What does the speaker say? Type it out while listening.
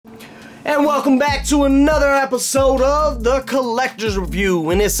And welcome back to another episode of The Collector's Review.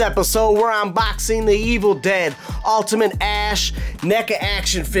 In this episode, we're unboxing the Evil Dead Ultimate Ash Neca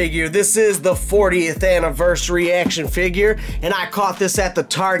action figure. This is the 40th anniversary action figure, and I caught this at the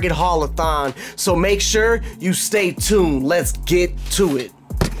Target Haulathon. So make sure you stay tuned. Let's get to it.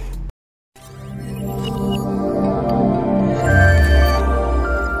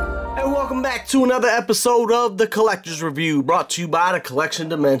 Back to another episode of The Collector's Review, brought to you by the Collection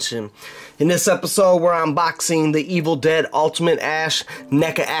Dimension. In this episode, we're unboxing the Evil Dead Ultimate Ash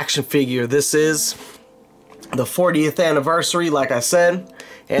Neca action figure. This is the 40th anniversary, like I said,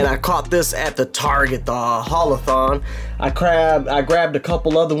 and I caught this at the Target, the Haulathon. I grabbed a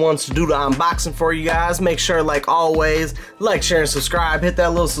couple other ones to do the unboxing for you guys. Make sure, like always, like, share, and subscribe. Hit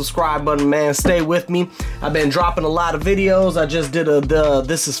that little subscribe button, man. Stay with me. I've been dropping a lot of videos. I just did the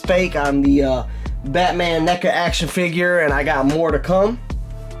This Is Fake on the Batman Neca action figure, and I got more to come.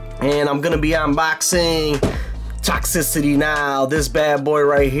 And I'm gonna be unboxing Toxicity now, this bad boy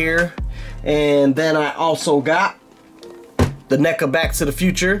right here. And then I also got the Neca Back to the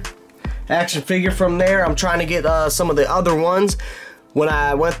Future action figure from there. I'm trying to get some of the other ones. When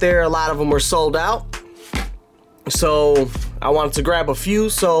I went there, a lot of them were sold out. So I wanted to grab a few.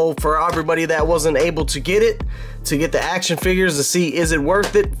 So for everybody that wasn't able to get it, to get the action figures, to see is it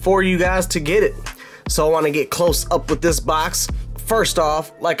worth it for you guys to get it. So I want to get close up with this box. First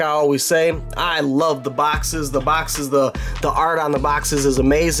off, like I always say, I love the boxes. The art on the boxes is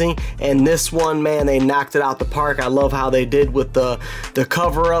amazing. And this one, man, they knocked it out the park. I love how they did with the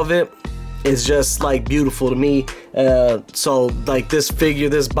cover of it. It's just like beautiful to me. So like this figure,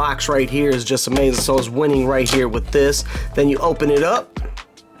 this box right here is just amazing. So it's winning right here with this. Then you open it up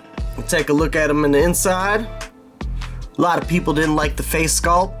and take a look at them in the inside. A lot of people didn't like the face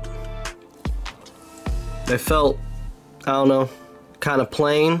sculpt. They felt, I don't know, kind of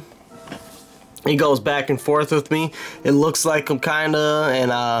plain. He goes back and forth with me. It looks like him kinda, and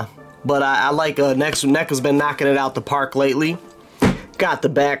but I like Neca's been knocking it out the park lately. Got the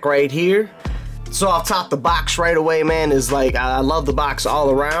back right here. So off top the box right away, man, is like, I love the box all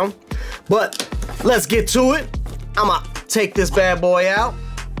around. But let's get to it. I'ma take this bad boy out.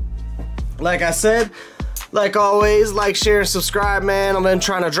 Like I said, like always, like, share, and subscribe, man. I've been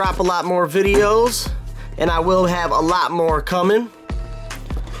trying to drop a lot more videos, and I will have a lot more coming.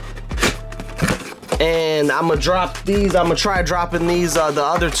 And I'm gonna drop these. I'm gonna try dropping these, the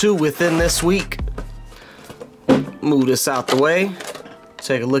other two, within this week. Move this out the way.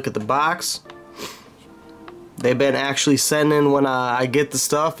 Take a look at the box. They've been actually sending, when I get the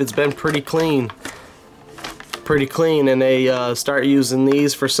stuff, it's been pretty clean. Pretty clean, and they start using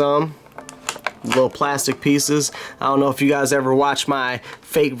these for some little plastic pieces. I don't know if you guys ever watch my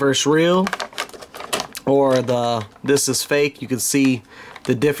Fake vs. Real or the This Is Fake. You can see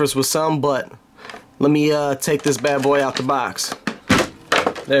the difference with some, but let me take this bad boy out the box.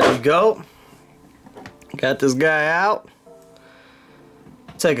 There we go. Got this guy out.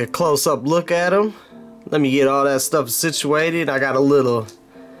 Take a close-up look at him. Let me get all that stuff situated. I got a little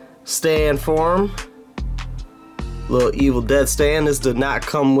stand for him. Little Evil Dead stand. This did not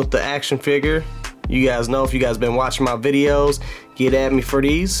come with the action figure. You guys know, if you guys been watching my videos, get at me for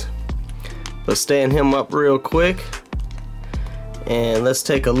these. Let's stand him up real quick. And let's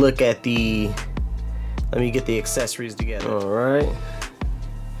take a look at the... Let me get the accessories together. Alright.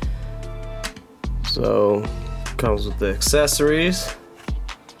 So, comes with the accessories.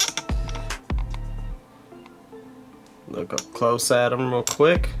 Look up close at them real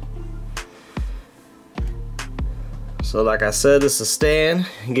quick. So like I said, this is a stand.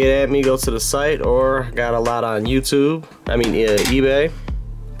 Get at me, go to the site, or got a lot on YouTube. I mean eBay.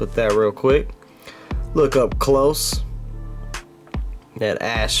 Put that real quick. Look up close at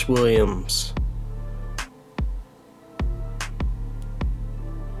Ash Williams.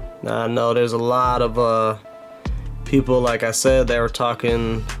 Now I know there's a lot of people, like I said, they were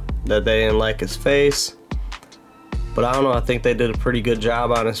talking that they didn't like his face. But I don't know, I think they did a pretty good job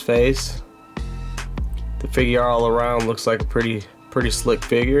on his face. The figure all around looks like a pretty slick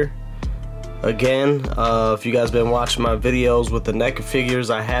figure. Again, if you guys been watching my videos with the Neca figures,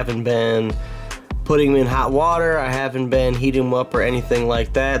 I haven't been putting them in hot water. I haven't been heating them up or anything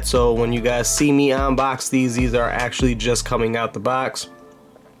like that. So when you guys see me unbox these are actually just coming out the box.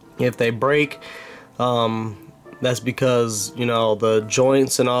 If they break, that's because, you know, the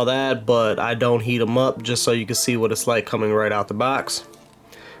joints and all that, but I don't heat them up, just so you can see what it's like coming right out the box.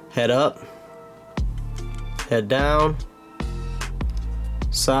 Head up, head down,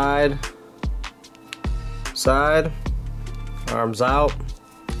 side, side, arms out.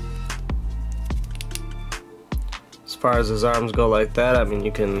 As far as his arms go like that, I mean,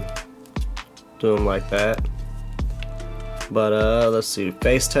 you can do them like that. But let's see,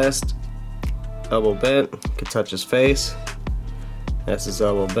 face test. Elbow bent, can touch his face. That's his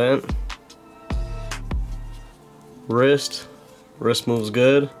elbow bent. Wrist moves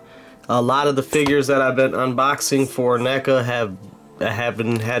good. A lot of the figures that I've been unboxing for Neca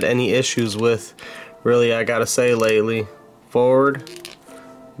haven't had any issues with, really, I gotta say, lately. Forward,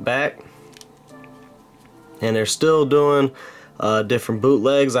 back, and they're still doing different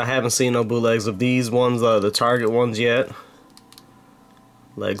bootlegs. I haven't seen no bootlegs of these ones, the Target ones yet.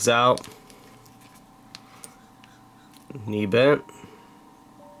 Legs out, knee bent,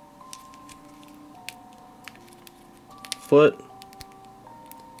 foot.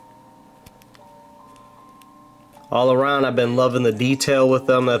 All around, I've been loving the detail with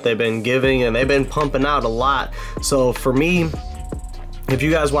them that they've been giving, and they've been pumping out a lot. So for me, if you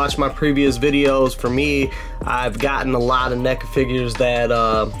guys watch my previous videos, for me, I've gotten a lot of Neca figures that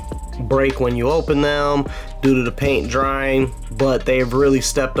break when you open them due to the paint drying, but they've really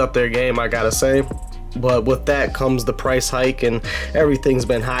stepped up their game, I gotta say. But with that comes the price hike, and everything's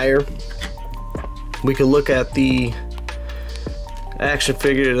been higher. We can look at the action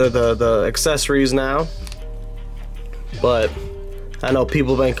figure, the accessories now. But I know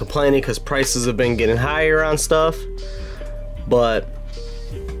people have been complaining because prices have been getting higher on stuff. But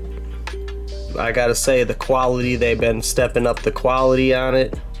I gotta say, the quality, they've been stepping up the quality on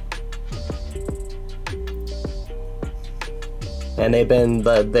it. And they've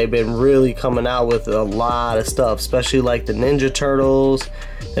been really coming out with a lot of stuff, especially like the Ninja Turtles.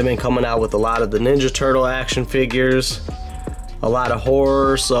 They've been coming out with a lot of the Ninja Turtle action figures, a lot of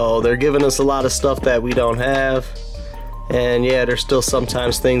horror, so they're giving us a lot of stuff that we don't have. And yeah, there's still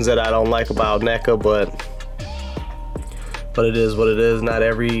sometimes things that I don't like about Neca, but it is what it is. Not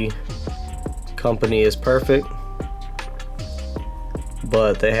every company is perfect,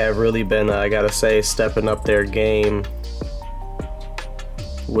 but they have really been, I gotta say, stepping up their game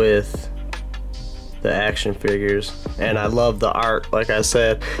with the action figures. And I love the art, like I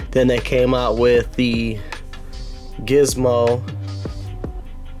said. Then they came out with the Gizmo,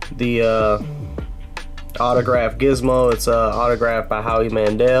 the autograph Gizmo. It's autographed by Howie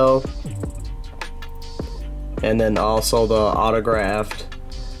Mandel. And then also the autographed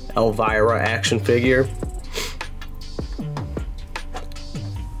Elvira action figure.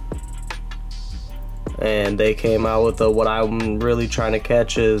 And they came out with what I'm really trying to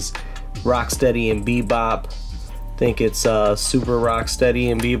catch is Rocksteady and Bebop. I think it's Super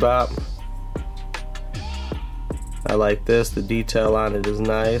Rocksteady and Bebop. I like this. The detail on it is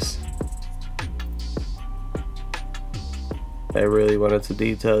nice. They really wanted to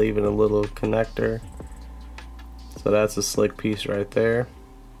detail even a little connector. So that's a slick piece right there.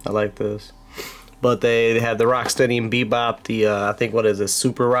 I like this. But they had the Rocksteady and Bebop, the I think, what is it,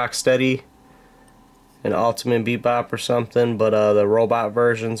 Super Rocksteady and Ultimate Bebop or something, but the robot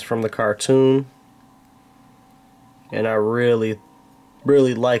versions from the cartoon. And I really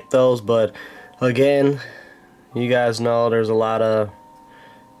like those, but again, you guys know there's a lot of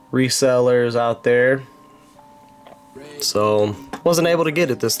resellers out there. So wasn't able to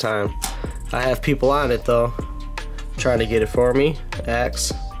get it this time. I have people on it though, trying to get it for me,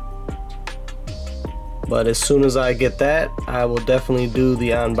 Axe. But as soon as I get that, I will definitely do the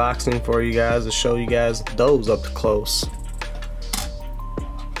unboxing for you guys to show you guys those up close.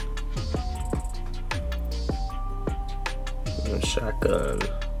 Shotgun.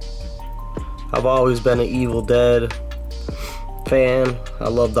 I've always been an Evil Dead fan. I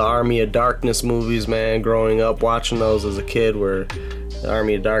love the Army of Darkness movies, man. Growing up watching those as a kid, where the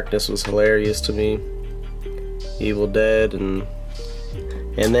Army of Darkness was hilarious to me. Evil Dead, and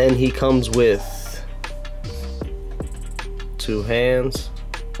then he comes with 2 hands,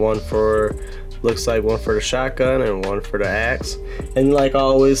 one for, looks like one for the shotgun and one for the axe. And like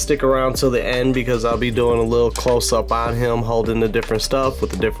always, stick around till the end because I'll be doing a little close-up on him holding the different stuff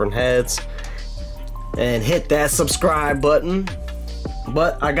with the different heads. And hit that subscribe button.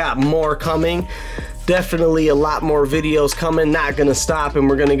 But I got more coming. Definitely a lot more videos coming, not gonna stop, and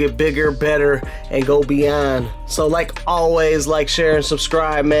we're gonna get bigger, better, and go beyond. So like always, like, share, and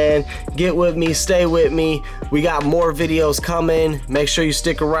subscribe, man. Get with me, stay with me. We got more videos coming. Make sure you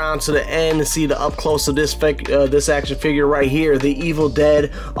stick around to the end to see the up close of this action figure right here, the Evil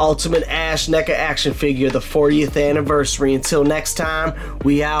Dead Ultimate Ash Neca action figure, the 40th anniversary. Until next time,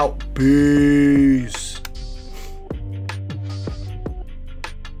 we out. Peace.